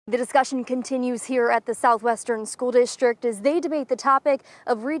The discussion continues here at the Southwestern School District as they debate the topic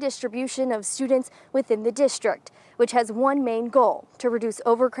of redistribution of students within the district, which has one main goal: to reduce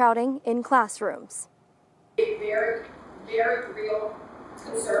overcrowding in classrooms. A very, very real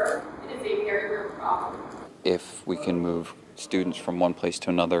concern. It is a very real problem. If we can move students from one place to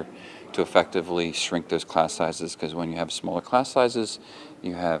another to effectively shrink those class sizes, because when you have smaller class sizes,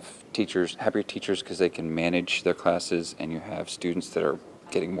 you have happier teachers because they can manage their classes, and you have students that are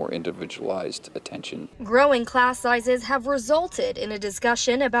getting more individualized attention. Growing class sizes have resulted in a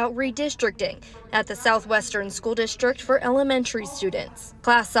discussion about redistricting at the Southwestern School District for elementary students.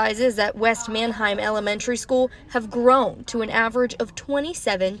 Class sizes at West Mannheim Elementary School have grown to an average of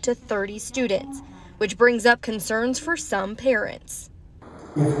 27 to 30 students, which brings up concerns for some parents.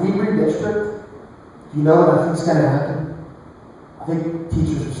 If we redistrict, you know what I think is going to happen? I think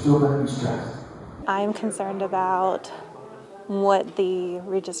teachers are still going to be stressed. I'm concerned about what the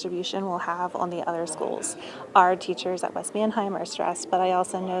redistribution will have on the other schools. Our teachers at West Mannheim are stressed, but I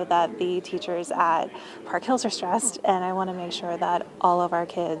also know that the teachers at Park Hills are stressed, and I want to make sure that all of our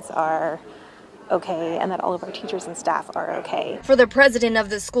kids are okay and that all of our teachers and staff are okay. For the president of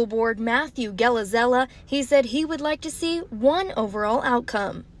the school board, Matthew Gelazella, he said he would like to see one overall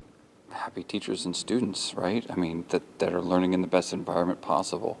outcome. Happy teachers and students, right? I mean, that are learning in the best environment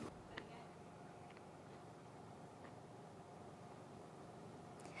possible.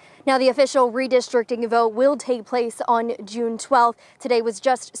 Now, the official redistricting vote will take place on June 12th. Today was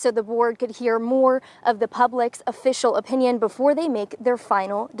just so the board could hear more of the public's official opinion before they make their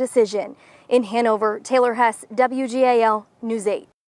final decision. In Hanover, Taylor Hess, WGAL News 8.